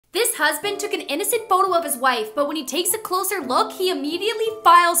husband took an innocent photo of his wife, but when he takes a closer look, he immediately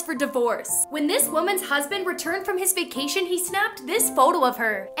files for divorce. When this woman's husband returned from his vacation, he snapped this photo of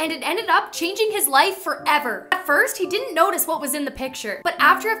her, and it ended up changing his life forever. At first, he didn't notice what was in the picture, but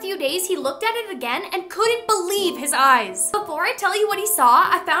after a few days, he looked at it again and couldn't believe his eyes. Before I tell you what he saw,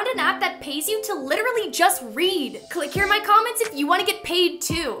 I found an app that pays you to literally just read. Click here in my comments if you want to get paid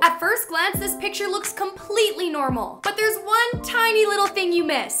too. At first glance, this picture looks completely normal, but there's one tiny little thing you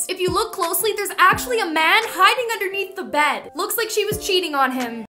missed. If you look closely, there's actually a man hiding underneath the bed. Looks like she was cheating on him.